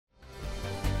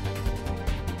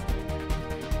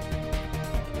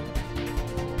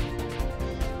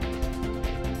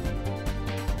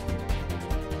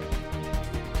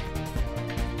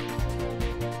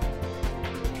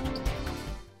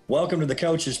Welcome to the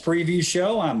Coaches Preview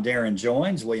Show. I'm Darrin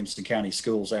Joins, Williamson County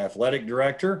Schools Athletic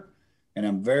Director, and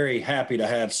I'm very happy to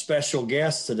have special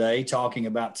guests today talking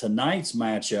about tonight's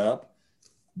matchup,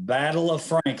 Battle of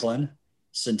Franklin.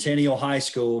 Centennial High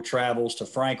School travels to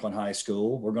Franklin High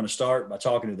School. We're going to start by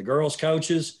talking to the girls'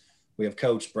 coaches. We have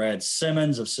Coach Brad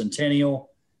Simmons of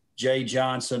Centennial, Jay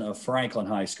Johnson of Franklin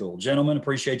High School. Gentlemen,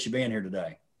 appreciate you being here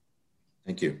today.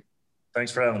 Thank you. Thanks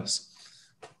for having us.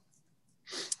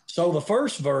 So the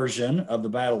first version of the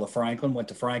Battle of Franklin went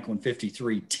to Franklin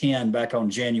 53-10 back on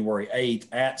January 8th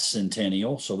at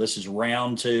Centennial. So this is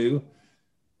round two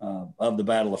of the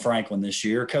Battle of Franklin this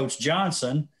year. Coach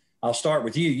Johnson, I'll start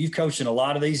with you. You've coached in a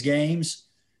lot of these games,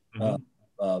 a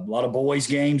lot of boys'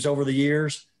 games over the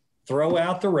years. Throw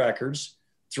out the records,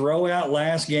 throw out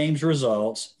last game's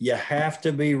results. You have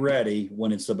to be ready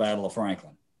when it's the Battle of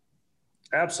Franklin.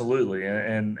 Absolutely,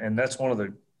 and that's one of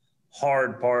the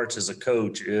hard parts as a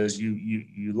coach is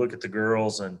you look at the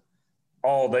girls and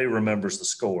all they remember is the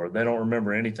score. They don't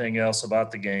remember anything else about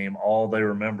the game. All they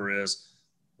remember is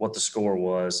what the score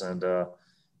was. And, I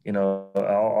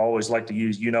always like to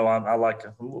use, I like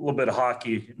a little bit of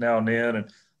hockey now and then,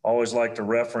 and always like to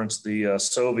reference the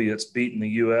Soviets beating the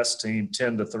U.S. team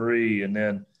 10-3 and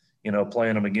then,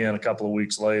 playing them again a couple of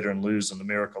weeks later and losing the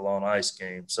Miracle on Ice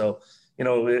game. So,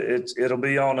 it'll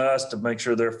be on us to make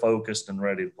sure they're focused and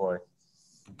ready to play.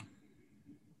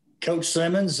 Coach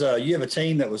Simmons, you have a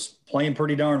team that was playing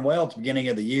pretty darn well at the beginning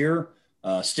of the year,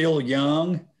 still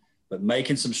young, but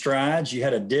making some strides. You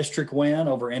had a district win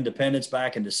over Independence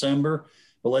back in December,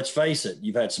 but let's face it,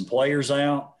 you've had some players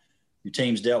out. Your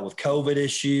team's dealt with COVID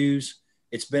issues.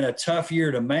 It's been a tough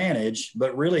year to manage,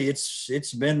 but really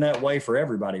it's been that way for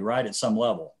everybody, right, at some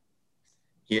level.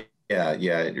 Yeah,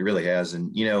 it really has.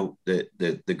 And,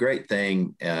 the great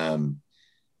thing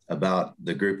about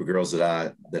the group of girls that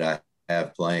I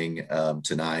have playing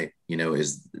tonight,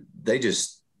 is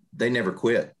they never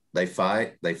quit. They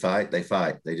fight. They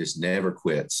just never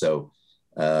quit. So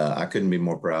I couldn't be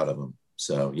more proud of them.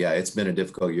 So, yeah, it's been a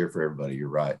difficult year for everybody. You're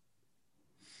right.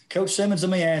 Coach Simmons,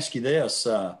 let me ask you this.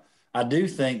 I do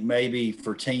think maybe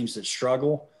for teams that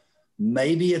struggle,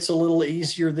 maybe it's a little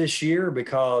easier this year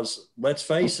because, let's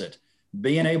face it,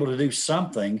 being able to do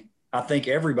something, I think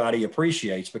everybody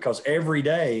appreciates because every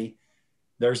day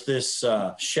there's this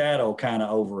shadow kind of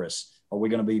over us. Are we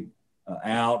going to be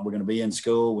out? We're going to be in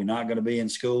school. We're not going to be in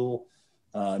school.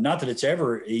 Not that it's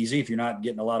ever easy if you're not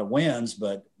getting a lot of wins,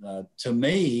 but to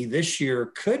me, this year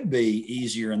could be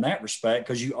easier in that respect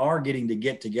because you are getting to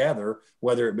get together,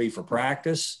 whether it be for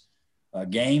practice,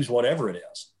 games, whatever it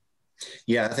is.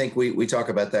 Yeah, I think we talk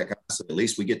about that constantly. At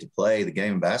least we get to play the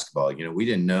game of basketball. We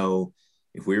didn't know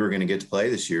if we were going to get to play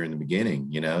this year in the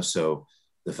beginning, so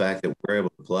the fact that we're able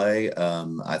to play,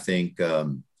 I think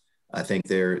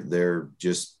they're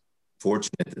just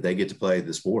fortunate that they get to play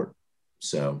the sport.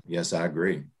 So, yes, I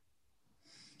agree.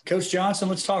 Coach Johnson,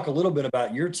 let's talk a little bit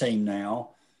about your team now.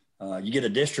 You get a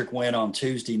district win on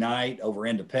Tuesday night over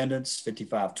Independence,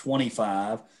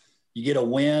 55-25. You get a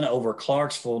win over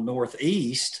Clarksville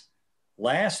Northeast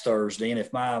last Thursday, and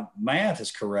if my math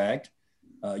is correct,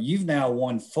 you've now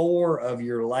won 4 of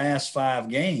your last 5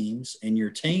 games, and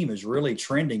your team is really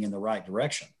trending in the right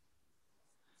direction.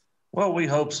 Well, we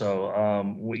hope so.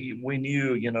 We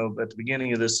knew, at the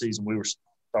beginning of this season, we were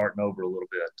starting over a little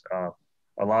bit.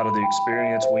 A lot of the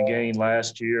experience we gained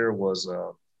last year was,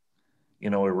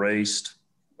 erased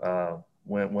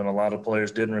when a lot of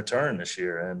players didn't return this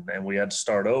year, and we had to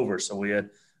start over. So we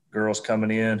had girls coming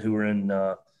in who were in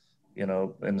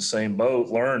the same boat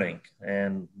learning,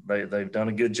 and they've done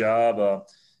a good job.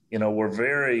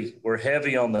 We're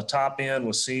heavy on the top end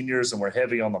with seniors and we're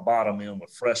heavy on the bottom end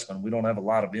with freshmen. We don't have a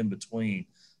lot of in between.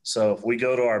 So if we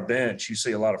go to our bench, you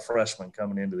see a lot of freshmen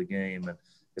coming into the game, and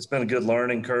it's been a good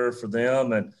learning curve for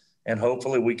them. And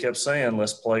hopefully we kept saying,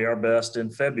 let's play our best in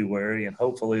February, and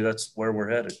hopefully that's where we're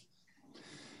headed.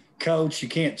 Coach, you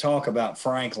can't talk about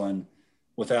Franklin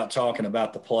without talking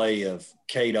about the play of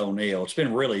Kate O'Neill. It's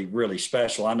been really, really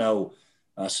special. I know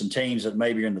some teams that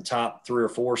maybe are in the top 3 or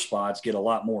 4 spots get a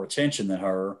lot more attention than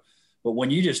her. But when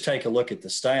you just take a look at the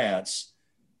stats,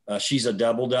 she's a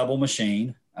double-double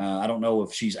machine. I don't know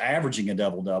if she's averaging a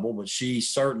double-double, but she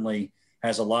certainly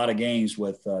has a lot of games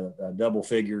with double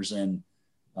figures and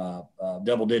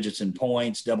double digits in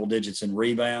points, double digits in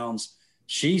rebounds.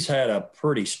 She's had a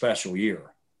pretty special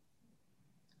year.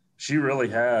 She really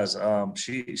has.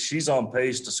 She's on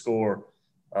pace to score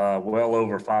well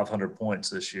over 500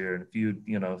 points this year. And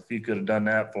if you could have done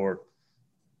that for,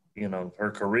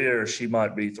 her career, she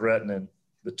might be threatening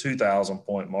the 2,000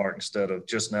 point mark instead of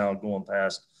just now going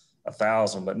past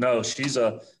 1,000. But no, she's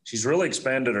really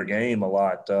expanded her game a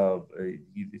lot.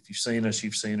 If you've seen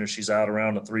her, She's out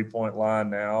around the 3-point line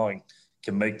now and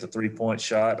can make the 3-point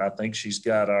shot. I think she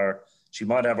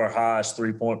might have our highest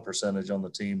 3-point percentage on the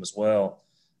team as well.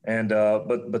 And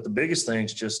but the biggest thing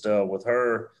is just with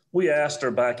her, we asked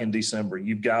her back in December,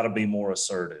 you've got to be more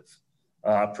assertive.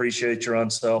 I appreciate your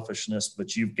unselfishness,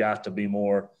 but you've got to be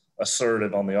more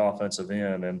assertive on the offensive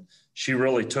end. And she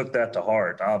really took that to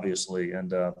heart, obviously. And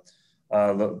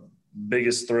the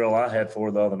biggest thrill I had for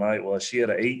her the other night was she had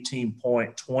an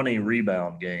 18-point, 20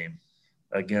 rebound game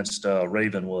against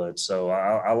Ravenwood. So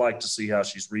I like to see how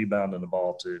she's rebounding the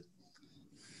ball too.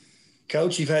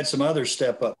 Coach, you've had some others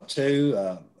step up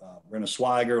too. Brenna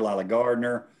Swiger, Lila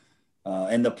Gardner.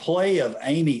 And the play of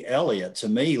Amy Elliott, to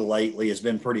me, lately has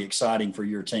been pretty exciting for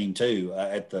your team too,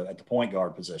 at the point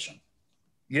guard position.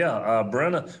 Yeah,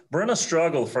 Brenna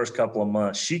struggled the first couple of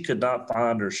months. She could not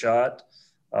find her shot,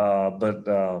 but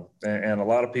a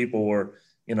lot of people were,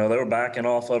 they were backing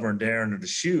off of her and daring her to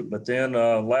shoot. But then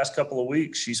last couple of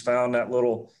weeks, she's found that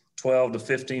little 12 to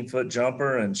 15-foot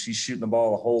jumper, and she's shooting the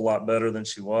ball a whole lot better than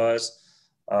she was.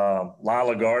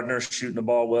 Lila Gardner shooting the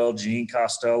ball well. Jean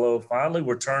Costello. Finally,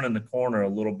 we're turning the corner a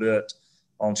little bit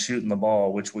on shooting the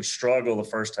ball, which we struggled the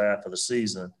first half of the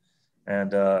season.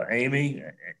 And Amy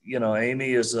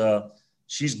is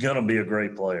she's going to be a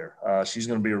great player. She's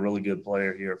going to be a really good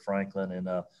player here at Franklin. And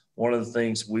one of the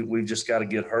things we've just got to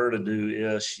get her to do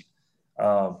is,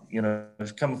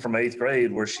 coming from 8th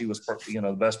grade where she was,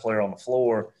 the best player on the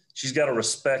floor, she's got to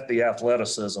respect the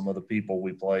athleticism of the people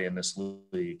we play in this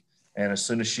league. And as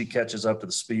soon as she catches up to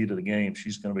the speed of the game,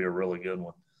 she's going to be a really good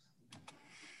one.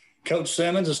 Coach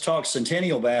Simmons, let's talk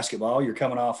Centennial basketball. You're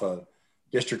coming off a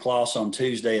district loss on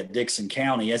Tuesday at Dixon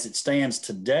County. As it stands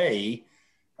today,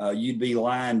 you'd be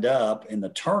lined up in the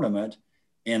tournament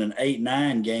in an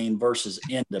 8-9 game versus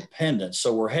Independence.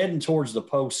 So we're heading towards the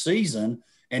postseason.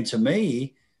 And to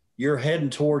me, you're heading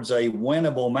towards a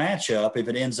winnable matchup if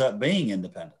it ends up being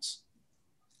Independence.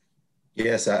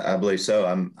 Yes, I believe so.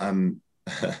 I'm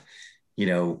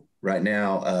right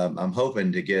now, I'm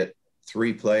hoping to get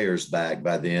 3 players back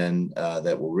by then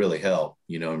that will really help,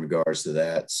 in regards to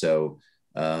that. So,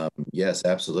 yes,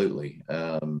 absolutely.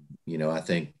 I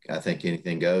think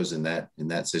anything goes in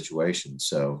that situation.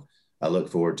 So I look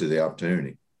forward to the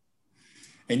opportunity.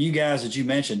 And you guys, as you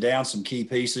mentioned, down some key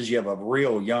pieces. You have a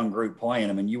real young group playing.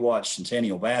 I mean, you watch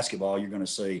Centennial basketball, you're going to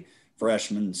see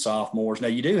freshmen and sophomores. Now,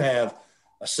 you do have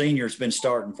a senior that's been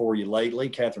starting for you lately,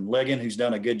 Catherine Ligon, who's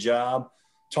done a good job.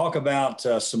 Talk about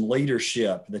some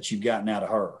leadership that you've gotten out of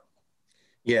her.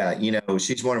 Yeah,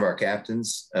 she's one of our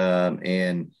captains,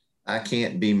 and I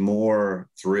can't be more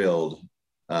thrilled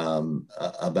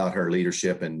about her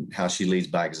leadership and how she leads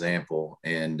by example.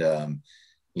 And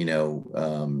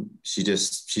she's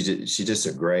just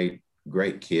a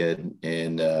great kid,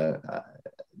 and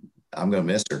I'm going to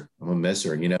miss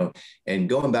her. And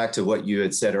going back to what you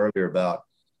had said earlier about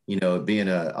being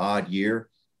an odd year,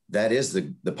 that is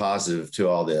the positive to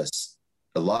all this.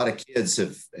 A lot of kids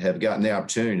have gotten the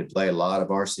opportunity to play a lot of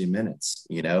varsity minutes,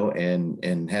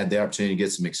 and had the opportunity to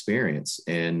get some experience.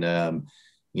 And,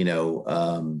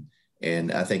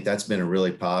 and I think that's been a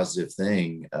really positive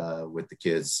thing with the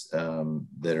kids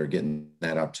that are getting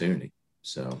that opportunity.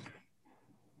 So.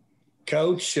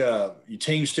 Coach, your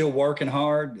team's still working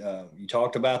hard. You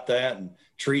talked about that and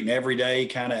treating every day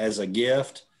kind of as a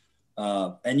gift.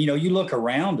 And, you look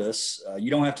around us,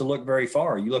 you don't have to look very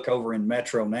far. You look over in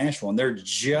Metro Nashville, and they're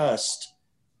just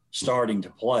starting to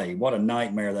play. What a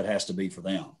nightmare that has to be for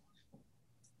them.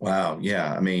 Wow.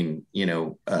 Yeah. I mean,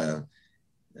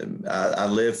 I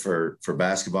live for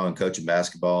basketball and coaching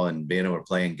basketball and being able to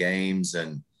play in games.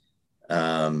 And,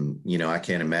 I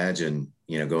can't imagine,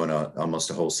 going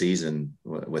almost a whole season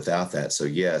without that. So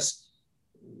yes,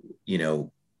 we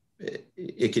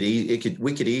could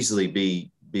easily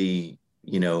be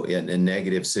in a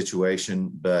negative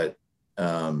situation, but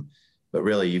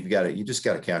really you just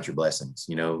got to count your blessings.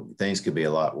 Things could be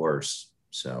a lot worse.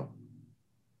 So.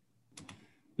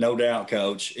 No doubt,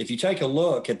 Coach. If you take a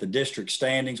look at the district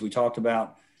standings, we talked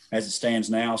about as it stands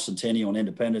now, Centennial and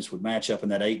Independence would match up in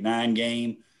that 8-9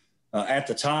 game. At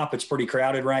the top, it's pretty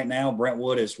crowded right now.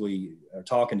 Brentwood, as we are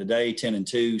talking today,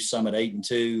 10-2, Summit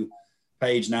 8-2,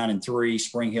 Page 9-3,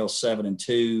 Spring Hill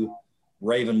 7-2,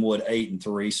 Ravenwood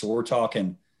 8-3. So we're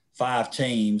talking 5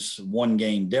 teams, 1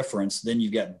 game difference. Then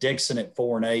you've got Dixon at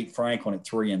 4-8, Franklin at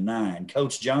 3-9.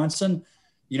 Coach Johnson,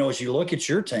 as you look at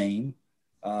your team,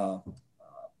 4th,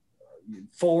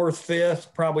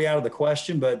 5th, probably out of the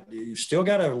question, but you've still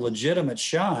got a legitimate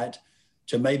shot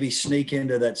to maybe sneak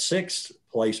into that 6th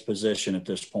place position at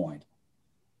this point.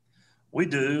 We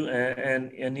do,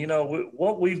 and you know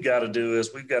what we've got to do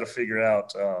is we've got to figure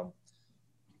out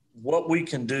what we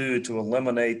can do to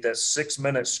eliminate that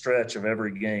 6-minute stretch of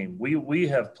every game. We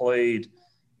have played,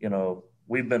 you know,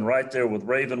 we've been right there with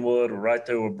Ravenwood or right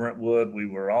there with Brentwood. We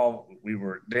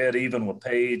were dead even with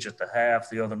Page at the half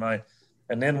the other night,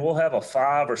 and then we'll have a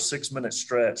 5 or 6 minute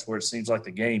stretch where it seems like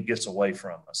the game gets away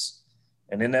from us,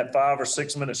 and in that 5 or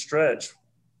 6 minute stretch,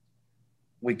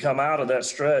 we come out of that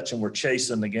stretch and we're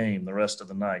chasing the game the rest of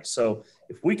the night. So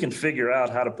if we can figure out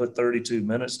how to put 32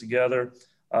 minutes together,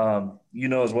 you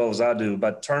know as well as I do,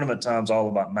 but tournament time's all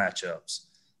about matchups.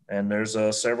 And there's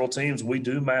several teams we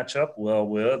do match up well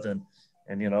with, and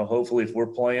you know, hopefully if we're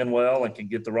playing well and can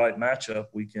get the right matchup,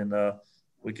 we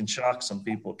can shock some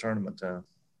people at tournament time.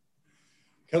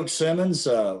 Coach Simmons,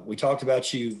 we talked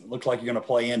about you. Look like you're going to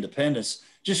play Independence.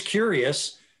 Just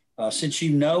curious. Since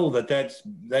you know that's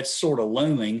sort of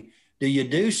looming, do you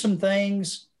do some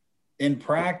things in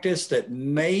practice that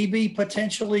maybe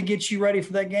potentially get you ready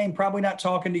for that game? Probably not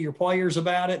talking to your players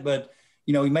about it, but,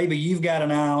 you know, maybe you've got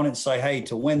an eye on it and say, hey,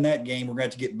 to win that game, we're going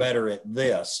to have to get better at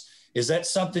this. Is that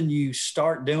something you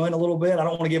start doing a little bit? I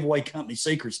don't want to give away company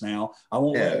secrets now. I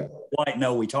won't let White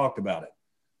know we talked about it.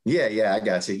 Yeah, I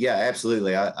got you. Yeah,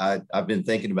 absolutely. I've been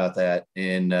thinking about that,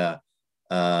 and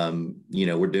you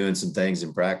know, we're doing some things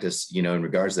in practice, you know, in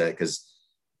regards to that, because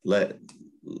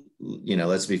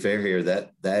let's be fair here,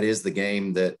 that is the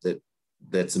game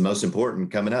that's the most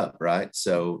important coming up, right?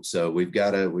 So we've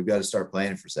got to start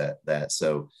planning for that.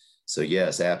 So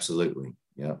yes, absolutely.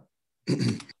 Yeah.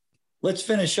 Let's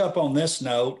finish up on this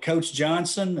note. Coach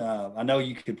Johnson, I know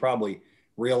you could probably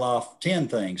reel off 10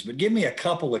 things, but give me a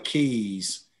couple of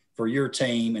keys for your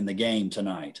team in the game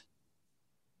tonight.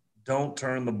 Don't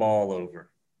turn the ball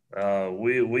over.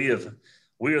 We are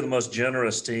the most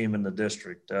generous team in the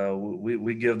district.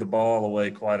 We give the ball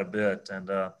away quite a bit. And,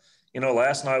 you know,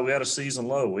 last night we had a season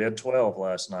low. We had 12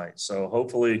 last night. So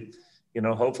hopefully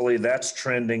that's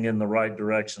trending in the right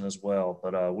direction as well.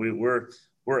 But we're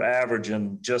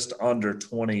averaging just under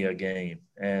 20 a game,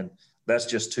 and that's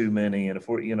just too many. And if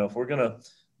we're going to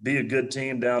be a good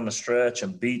team down the stretch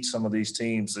and beat some of these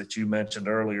teams that you mentioned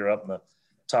earlier up in the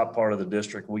top part of the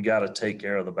district, we got to take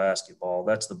care of the basketball.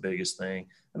 That's the biggest thing.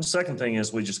 And the second thing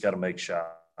is we just got to make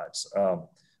shots.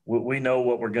 We know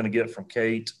what we're going to get from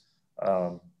Kate.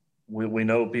 We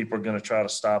know people are going to try to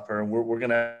stop her, and we're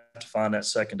going to have to find that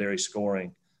secondary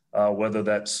scoring, whether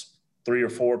that's 3 or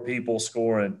 4 people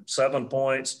scoring 7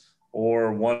 points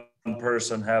or one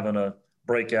person having a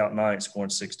breakout night scoring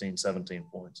 16, 17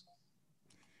 points.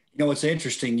 You know, it's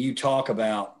interesting. You talk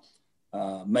about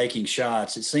making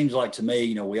shots. It seems like to me,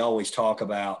 you know, we always talk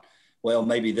about, well,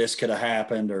 maybe this could have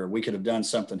happened or we could have done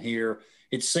something here.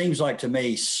 It seems like to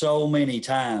me so many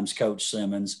times, Coach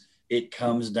Simmons, it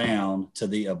comes down to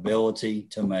the ability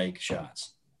to make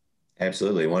shots.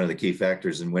 Absolutely. One of the key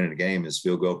factors in winning a game is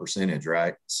field goal percentage,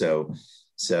 right? So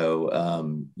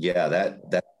yeah,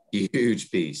 that's a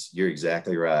huge piece. You're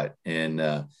exactly right.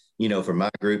 And, you know, for my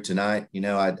group tonight, you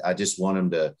know, I just want them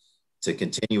to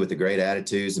continue with the great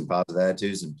attitudes and positive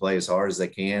attitudes and play as hard as they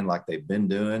can, like they've been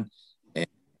doing. And,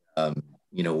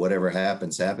 you know, whatever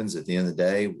happens at the end of the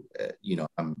day. You know,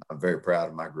 I'm very proud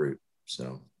of my group.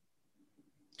 So,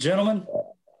 gentlemen,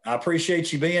 I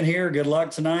appreciate you being here. Good luck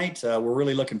tonight. We're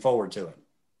really looking forward to it.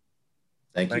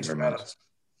 Thanks you very much.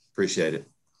 Appreciate it.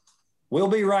 We'll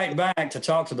be right back to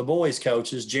talk to the boys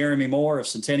coaches, Jeremy Moore of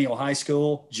Centennial High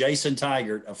School, Jason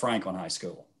Tigert of Franklin High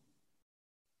School.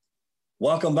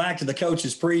 Welcome back to the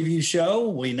Coaches Preview Show.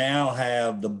 We now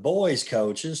have the boys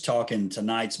coaches talking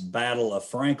tonight's Battle of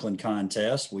Franklin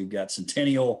contest. We've got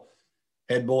Centennial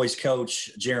head boys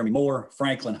coach Jeremy Moore,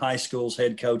 Franklin High School's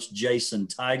head coach Jason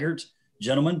Tigert.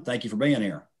 Gentlemen, thank you for being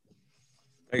here.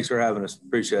 Thanks for having us.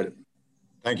 Appreciate it.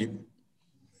 Thank you.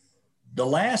 The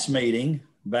last meeting,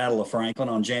 Battle of Franklin,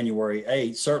 on January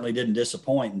 8th, certainly didn't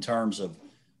disappoint in terms of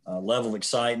level of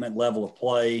excitement, level of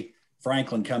play.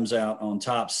 Franklin comes out on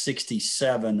top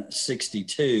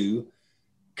 67-62.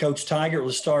 Coach Tigert,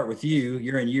 let's start with you.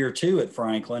 You're in year 2 at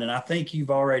Franklin, and I think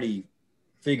you've already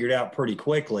figured out pretty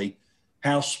quickly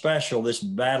how special this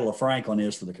Battle of Franklin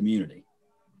is for the community.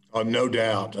 No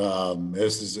doubt.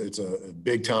 It's a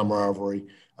big time rivalry.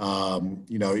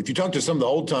 You know, if you talk to some of the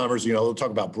old timers, you know, they'll talk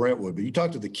about Brentwood, but you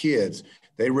talk to the kids,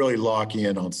 they really lock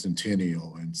in on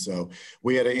Centennial. And so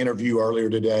we had an interview earlier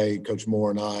today, Coach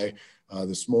Moore and I,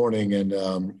 this morning, and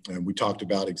we talked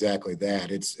about exactly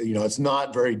that. It's, you know, it's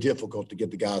not very difficult to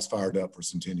get the guys fired up for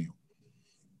Centennial.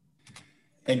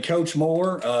 And Coach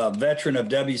Moore, veteran of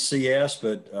WCS,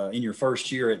 but in your first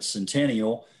year at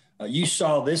Centennial, you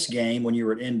saw this game when you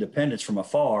were at Independence from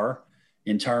afar,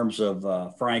 in terms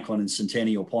of Franklin and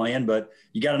Centennial playing, but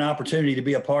you got an opportunity to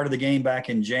be a part of the game back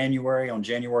in January, on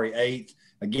January 8th.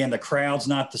 Again, the crowd's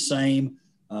not the same,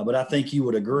 but I think you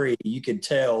would agree. You could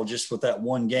tell just with that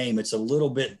one game, it's a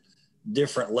little bit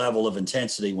different level of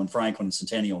intensity when Franklin and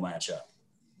Centennial match up.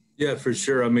 Yeah, for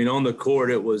sure. I mean, on the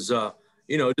court, it was, just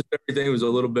everything was a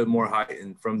little bit more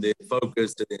heightened, from the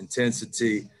focus to the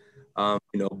intensity.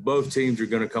 Both teams are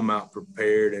going to come out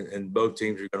prepared, and both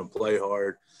teams are going to play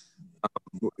hard.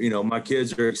 My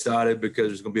kids are excited because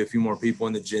there's going to be a few more people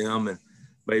in the gym and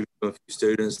maybe a few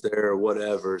students there or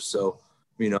whatever. So,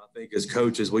 I think as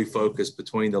coaches, we focus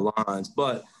between the lines,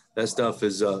 but that stuff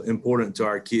is important to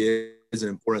our kids and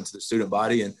important to the student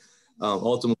body, and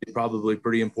ultimately probably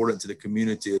pretty important to the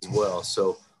community as well.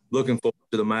 So looking forward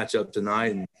to the matchup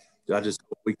tonight, and I just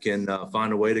hope we can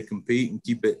find a way to compete and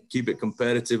keep it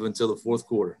competitive until the fourth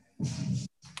quarter.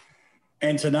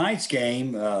 And tonight's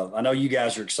game, I know you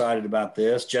guys are excited about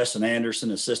this. Justin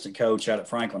Anderson, assistant coach out at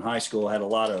Franklin High School, had a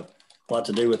lot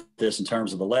to do with this in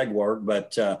terms of the legwork.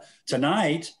 But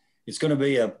tonight, it's going to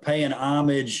be a paying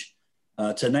homage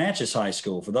to Natchez High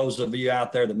School. For those of you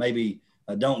out there that maybe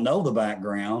don't know the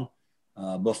background,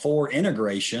 before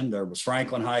integration, there was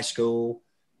Franklin High School,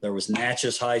 there was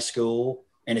Natchez High School.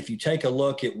 And if you take a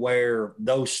look at where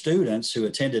those students who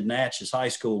attended Natchez High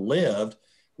School lived,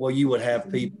 well, you would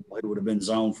have people who would have been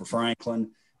zoned for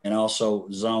Franklin and also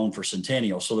zoned for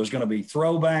Centennial. So there's going to be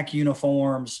throwback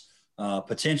uniforms,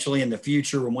 potentially in the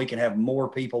future when we can have more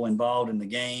people involved in the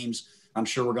games. I'm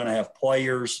sure we're going to have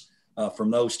players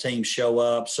from those teams show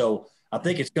up. So I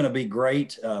think it's going to be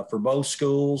great for both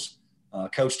schools.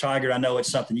 Coach Tigert, I know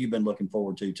it's something you've been looking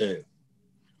forward to too.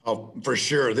 Oh, for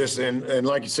sure. And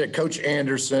like you said, Coach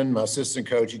Anderson, my assistant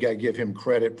coach, you got to give him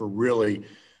credit for really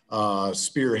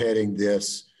spearheading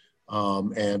this.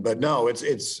 But no, it's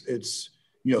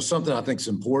something I think is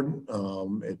important.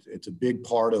 It's a big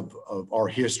part of our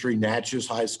history. Natchez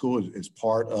High School is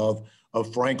part of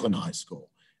Franklin High School.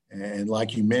 And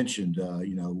like you mentioned,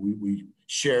 we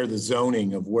share the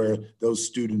zoning of where those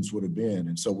students would have been.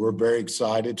 And so we're very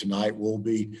excited. Tonight we'll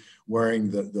be wearing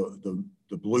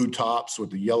the blue tops with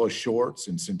the yellow shorts,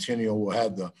 and Centennial will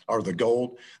have the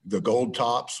gold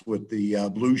tops with the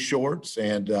blue shorts.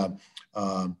 And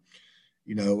the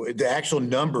actual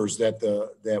numbers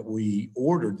that we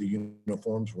ordered the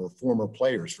uniforms were former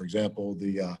players. For example,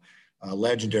 the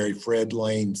legendary Fred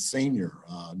Lane Sr.,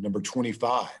 number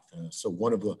 25. So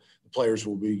one of the players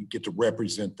will get to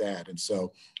represent that. And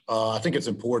so I think it's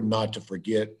important not to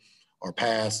forget our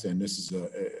past. And this is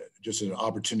just an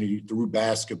opportunity through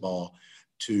basketball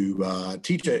to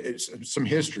teach some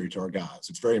history to our guys.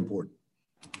 It's very important.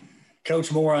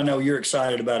 Coach Moore, I know you're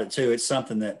excited about it too. It's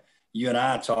something that you and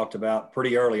I talked about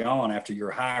pretty early on after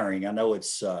your hiring. I know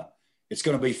it's going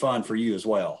to be fun for you as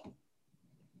well.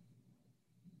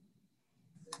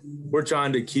 We're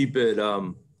trying to keep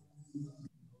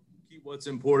what's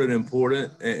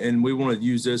important, and we want to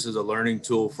use this as a learning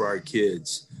tool for our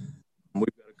kids. We've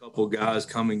got a couple of guys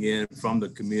coming in from the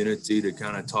community to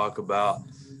kind of talk about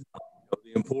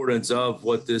the importance of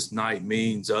what this night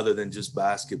means other than just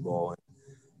basketball.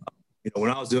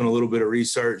 When I was doing a little bit of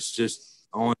research just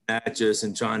on Natchez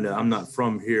and I'm not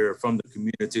from here, from the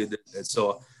community,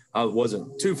 so I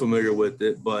wasn't too familiar with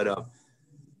it, but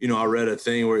I read a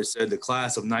thing where it said the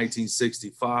class of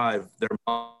 1965, their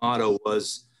motto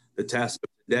was, the task of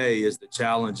today is the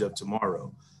challenge of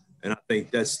tomorrow. And I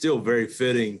think that's still very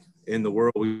fitting in the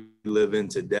world we live in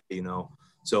today,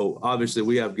 So obviously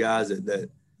we have guys that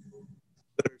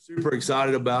are super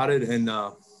excited about it. And,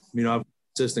 I've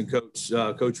assistant coach,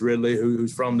 Coach Ridley,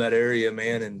 who's from that area,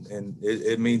 man, and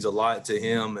it means a lot to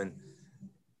him. And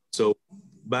so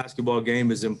basketball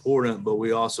game is important, but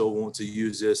we also want to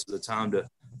use this as a time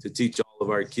to teach all of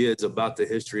our kids about the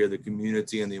history of the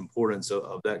community and the importance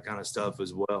of that kind of stuff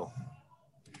as well.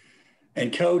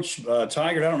 And Coach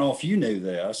Tigert, I don't know if you knew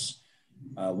this,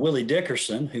 Willie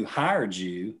Dickerson, who hired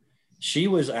you, she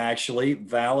was actually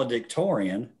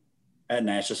valedictorian at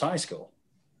Natchez High School.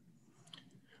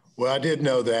 Well, I did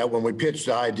know that. When we pitched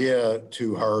the idea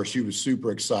to her, she was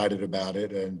super excited about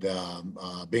it. And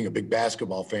being a big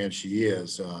basketball fan she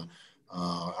is,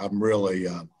 I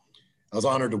was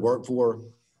honored to work for her,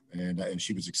 and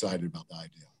she was excited about the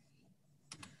idea.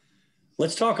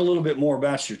 Let's talk a little bit more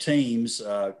about your teams.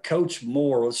 Coach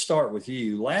Moore, let's start with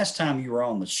you. Last time you were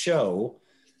on the show,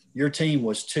 your team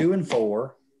was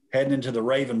 2-4, heading into the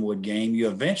Ravenwood game. You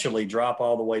eventually drop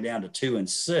all the way down to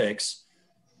 2-6.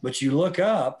 But you look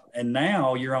up, and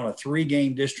now you're on a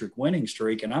 3-game district winning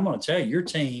streak, and I'm going to tell you, your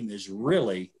team is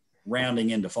really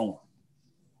rounding into form.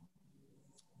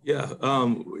 Yeah,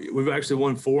 we've actually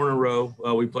won 4 in a row.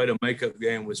 We played a makeup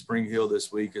game with Spring Hill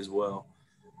this week as well.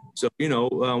 So,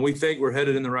 we think we're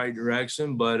headed in the right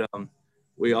direction, but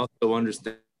we also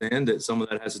understand that some of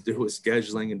that has to do with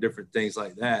scheduling and different things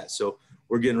like that. So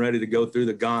we're getting ready to go through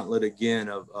the gauntlet again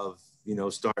of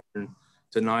starting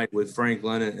tonight with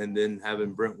Franklin and then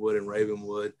having Brentwood and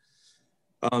Ravenwood.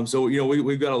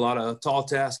 We've got a lot of tall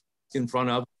tasks in front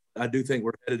of us. I do think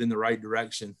we're headed in the right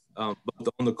direction, both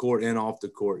on the court and off the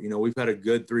court. We've had a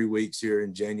good 3 weeks here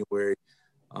in January.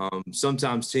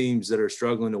 Sometimes teams that are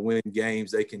struggling to win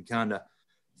games, they can kind of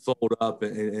fold up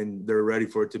and they're ready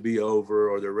for it to be over,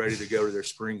 or they're ready to go to their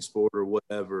spring sport or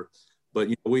whatever. But,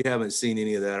 we haven't seen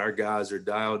any of that. Our guys are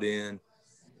dialed in.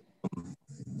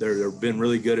 They've been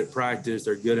really good at practice.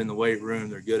 They're good in the weight room.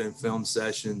 They're good in film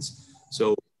sessions.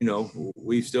 So,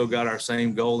 we've still got our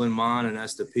same goal in mind, and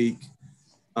that's to peak.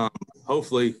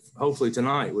 Hopefully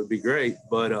tonight would be great.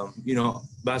 But,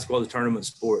 basketball is a tournament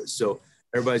sport. So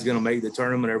everybody's going to make the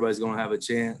tournament. Everybody's going to have a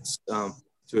chance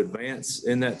to advance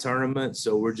in that tournament.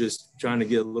 So we're just trying to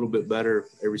get a little bit better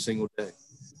every single day.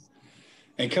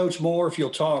 And Coach Moore, if you'll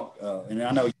talk, and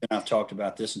I know you and I've talked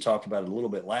about this and talked about it a little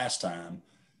bit last time,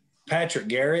 Patrick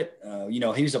Garrett,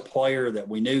 he's a player that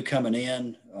we knew coming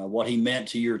in, what he meant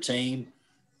to your team.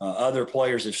 Other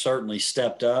players have certainly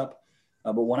stepped up.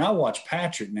 But when I watch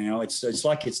Patrick now, it's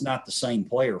like it's not the same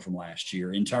player from last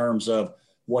year in terms of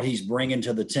what he's bringing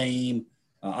to the team.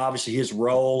 Obviously, his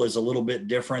role is a little bit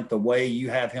different. The way you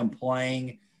have him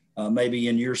playing, maybe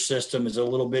in your system, is a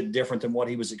little bit different than what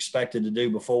he was expected to do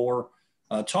before.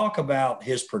 Talk about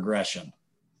his progression.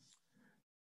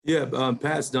 Yeah,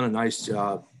 Pat's done a nice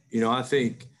job. I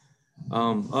think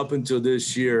up until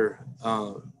this year,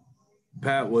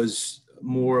 Pat was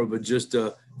more of just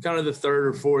a kind of the third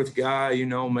or fourth guy,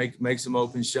 make some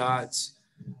open shots.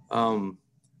 And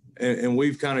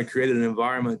we've kind of created an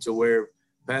environment to where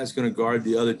Pat's going to guard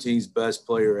the other team's best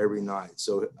player every night.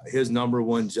 So his number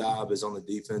one job is on the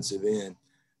defensive end.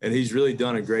 And he's really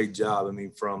done a great job. I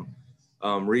mean, from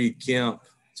Reed Kemp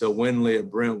to Winley at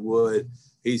Brentwood,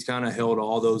 he's kind of held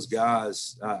all those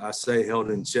guys, I say held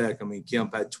in check. I mean,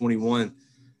 Kemp had 21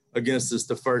 against us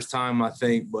the first time, I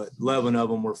think, but 11 of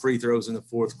them were free throws in the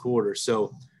fourth quarter.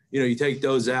 So, you take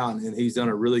those out, and he's done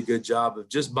a really good job of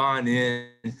just buying in.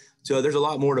 So there's a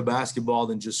lot more to basketball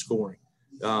than just scoring.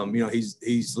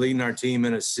 He's leading our team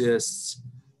in assists.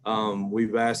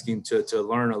 We've asked him to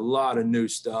learn a lot of new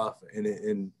stuff,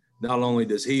 and not only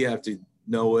does he have to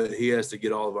know it, he has to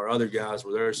get all of our other guys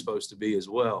where they're supposed to be as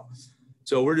well.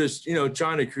 So we're just,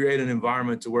 trying to create an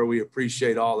environment to where we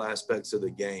appreciate all aspects of the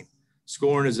game.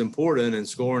 Scoring is important, and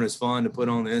scoring is fun to put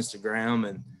on the Instagram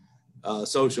and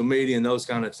social media and those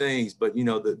kind of things. But,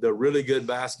 the really good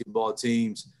basketball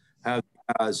teams have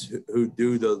guys who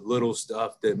do the little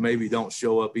stuff that maybe don't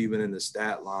show up even in the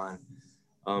stat line.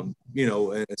 And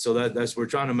so that's we're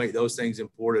trying to make those things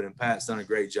important. And Pat's done a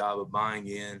great job of buying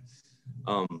in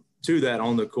to that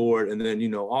on the court. And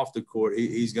then, off the court,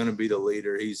 he's going to be the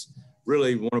leader. He's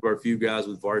really one of our few guys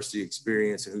with varsity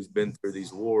experience and who's been through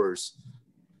these wars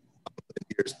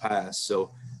in years past.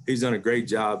 So he's done a great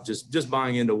job just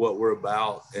buying into what we're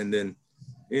about. And then,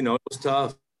 it was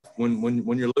tough.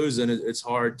 When you're losing, it's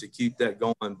hard to keep that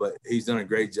going, but he's done a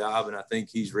great job, and I think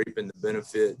he's reaping the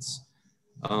benefits.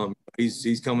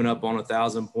 He's coming up on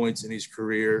 1,000 points in his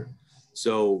career.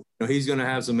 So he's going to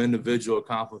have some individual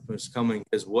accomplishments coming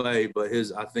his way, but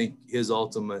I think his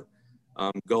ultimate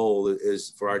goal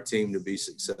is for our team to be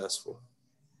successful.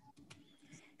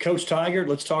 Coach Tigert,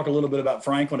 let's talk a little bit about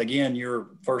Franklin. Again, your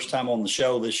first time on the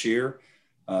show this year.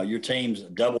 Your team's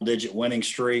double-digit winning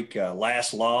streak,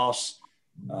 last loss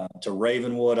to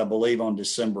Ravenwood, I believe, on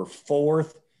December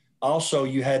 4th. Also,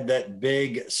 you had that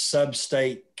big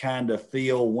sub-state kind of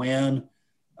feel win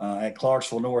at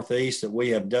Clarksville Northeast that we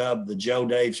have dubbed the Joe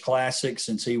Daves Classic,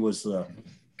 since he was the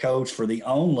coach for the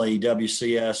only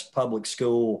WCS public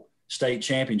school state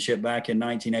championship back in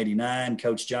 1989.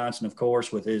 Coach Johnson, of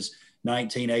course, with his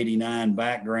 1989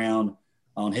 background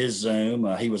on his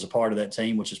Zoom. He was a part of that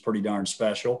team, which is pretty darn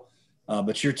special.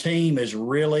 But your team is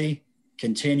really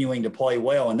continuing to play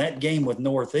well. And that game with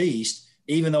Northeast,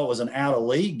 even though it was an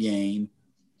out-of-league game,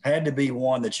 had to be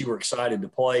one that you were excited to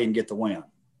play and get the win.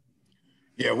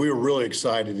 Yeah, we were really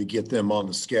excited to get them on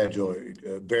the schedule.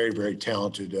 A very, very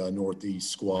talented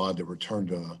Northeast squad that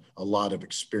returned a lot of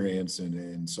experience.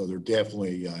 And so they're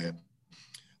definitely, a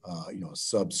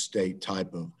sub-state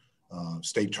type of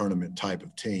state tournament type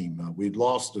of team. We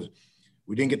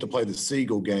didn't get to play the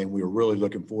Siegel game. We were really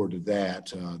looking forward to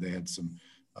that.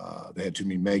 They had too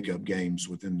many makeup games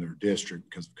within their district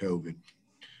because of COVID.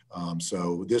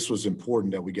 So this was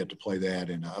important that we get to play that.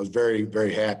 And I was very,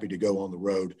 very happy to go on the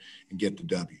road and get the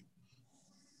W.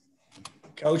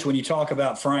 Coach, when you talk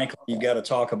about Franklin, you've got to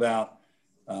talk about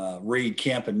Reed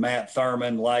Kemp and Matt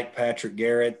Thurman, like Patrick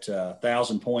Garrett,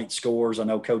 1,000-point scores. I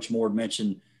know Coach Moore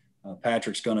mentioned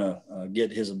Patrick's going to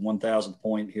get his 1,000th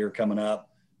point here coming up.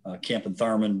 Kemp and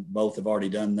Thurman both have already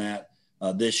done that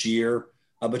this year.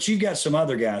 But you've got some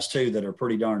other guys, too, that are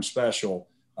pretty darn special.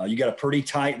 You got a pretty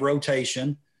tight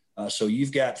rotation. So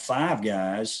you've got 5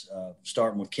 guys,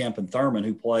 starting with Kemp and Thurman,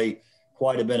 who play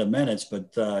quite a bit of minutes.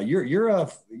 But you're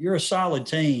a solid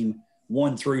team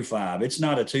 1 through 5. It's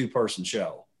not a 2-person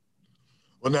show.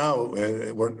 Well, now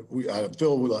I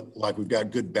feel like we've got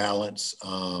good balance.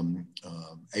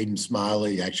 Aiden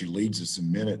Smiley actually leads us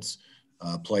in minutes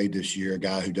played this year, a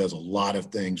guy who does a lot of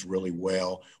things really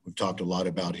well. We've talked a lot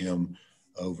about him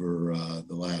over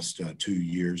the last 2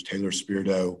 years. Taylor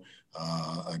Spirito,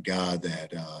 a guy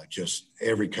that just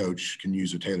every coach can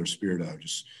use a Taylor Spirito,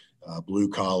 just blue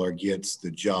collar, gets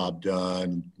the job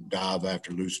done, dive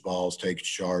after loose balls, takes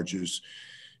charges,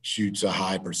 shoots a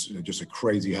high percentage, just a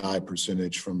crazy high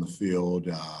percentage from the field,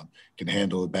 can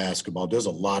handle the basketball, does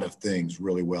a lot of things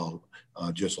really well,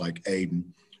 just like Aiden.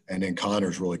 And then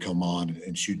Connor's really come on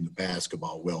and shooting the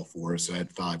basketball well for us. I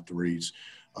had 5 threes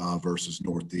versus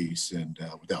Northeast. And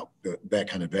without that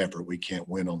kind of effort, we can't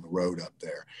win on the road up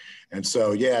there. And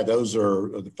so, yeah, those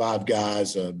are the 5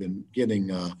 guys been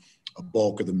getting a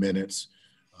bulk of the minutes.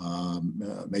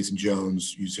 Mason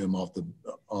Jones, use him off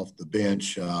the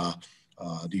bench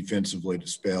defensively to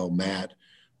spell Matt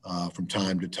from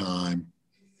time to time.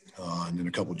 And then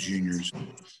a couple juniors,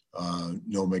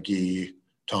 Noah McGee,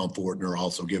 Tom Fortner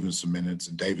also giving some minutes,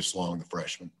 and Davis Long, the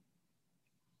freshman.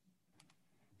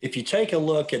 If you take a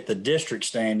look at the district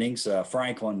standings,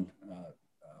 Franklin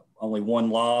only 1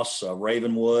 loss,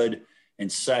 Ravenwood in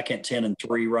second,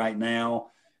 10-3 right now.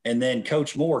 And then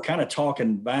Coach Moore kind of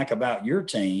talking back about your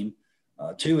team,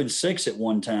 2-6 at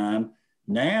one time.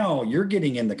 Now you're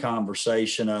getting in the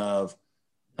conversation of,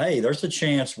 hey, there's a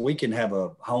chance we can have a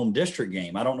home district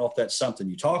game. I don't know if that's something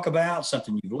you talk about,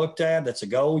 something you've looked at, that's a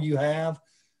goal you have,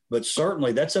 but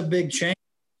certainly that's a big change,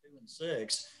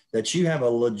 2-6, that you have a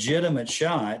legitimate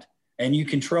shot and you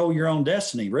control your own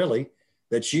destiny, really,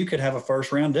 that you could have a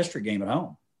first-round district game at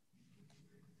home.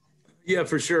 Yeah,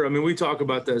 for sure. I mean, we talk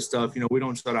about that stuff. We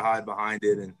don't try to hide behind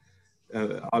it.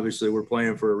 And obviously we're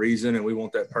playing for a reason, and we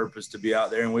want that purpose to be out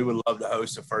there. And we would love to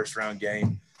host a first-round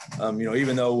game.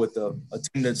 Even though with the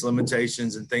attendance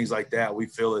limitations and things like that, we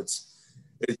feel it's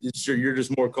sure you're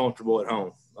just more comfortable at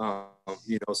home.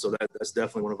 So that's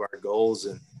definitely one of our goals.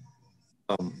 And,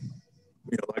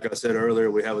 like I said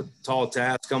earlier, we have a tall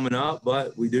task coming up,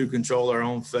 but we do control our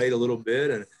own fate a little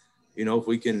bit. And, if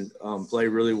we can play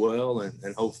really well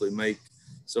and hopefully make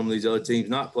some of these other teams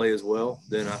not play as well,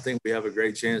 then I think we have a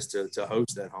great chance to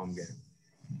host that home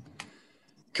game.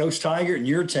 Coach Tiger and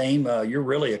your team, you're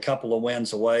really a couple of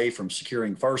wins away from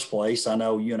securing first place. I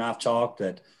know you and I've talked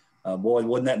that, boy,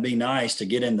 wouldn't that be nice to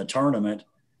get in the tournament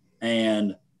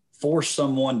and force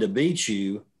someone to beat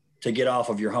you to get off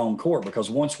of your home court? Because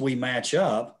once we match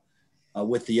up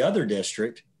with the other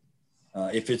district,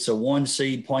 if it's a 1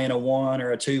 seed playing a 1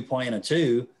 or a 2 playing a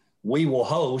 2, we will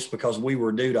host because we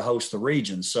were due to host the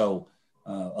region. So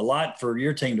a lot for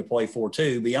your team to play for,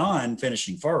 too, beyond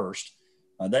finishing first.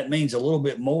 That means a little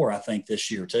bit more, I think,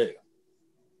 this year, too.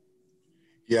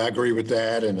 Yeah, I agree with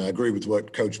that, and I agree with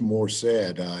what Coach Moore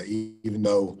said. Even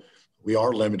though we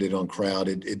are limited on crowd,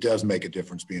 it does make a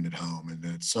difference being at home, and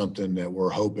it's something that we're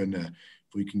hoping if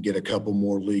we can get a couple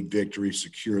more league victories,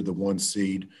 secure the 1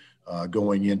 seed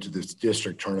going into this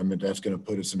district tournament, that's going to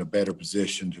put us in a better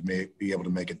position to be able to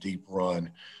make a deep run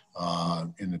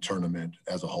in the tournament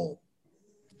as a whole.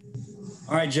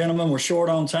 All right, gentlemen, we're short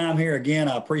on time here. Again,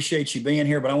 I appreciate you being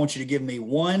here, but I want you to give me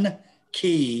one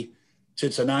key to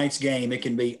tonight's game. It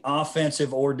can be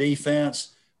offensive or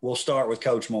defense. We'll start with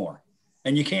Coach Moore.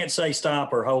 And you can't say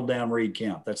stop or hold down Reed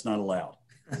Kemp. That's not allowed.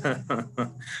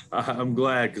 I'm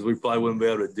glad, because we probably wouldn't be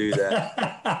able to do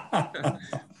that.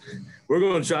 We're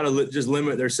going to try to just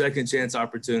limit their second chance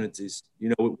opportunities.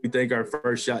 We think our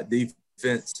first shot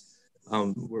defense,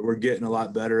 we're getting a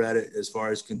lot better at it as far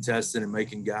as contesting and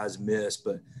making guys miss.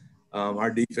 But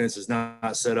our defense is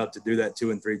not set up to do that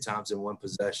 2 and 3 times in one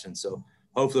possession. So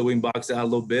hopefully we can box out a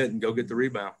little bit and go get the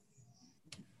rebound.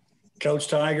 Coach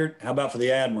Tiger, how about for the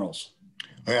Admirals?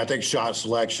 I think shot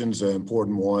selection's an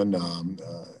important one.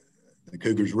 The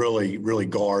Cougars really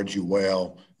guard you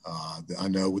well. I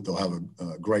know they'll have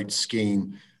a great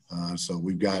scheme, so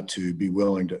we've got to be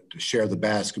willing to share the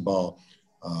basketball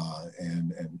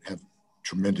and have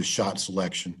tremendous shot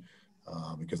selection.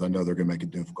 because I know they're going to make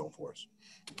it difficult for us.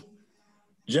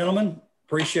 Gentlemen,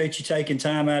 appreciate you taking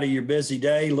time out of your busy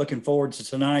day. Looking forward to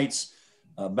tonight's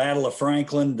Battle of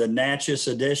Franklin, the Natchez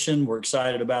edition. We're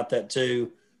excited about that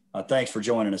too. Thanks for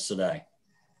joining us today.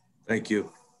 Thank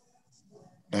you.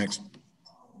 Thanks.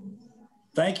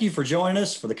 Thank you for joining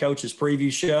us for the Coach's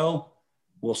Preview Show.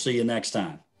 We'll see you next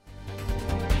time.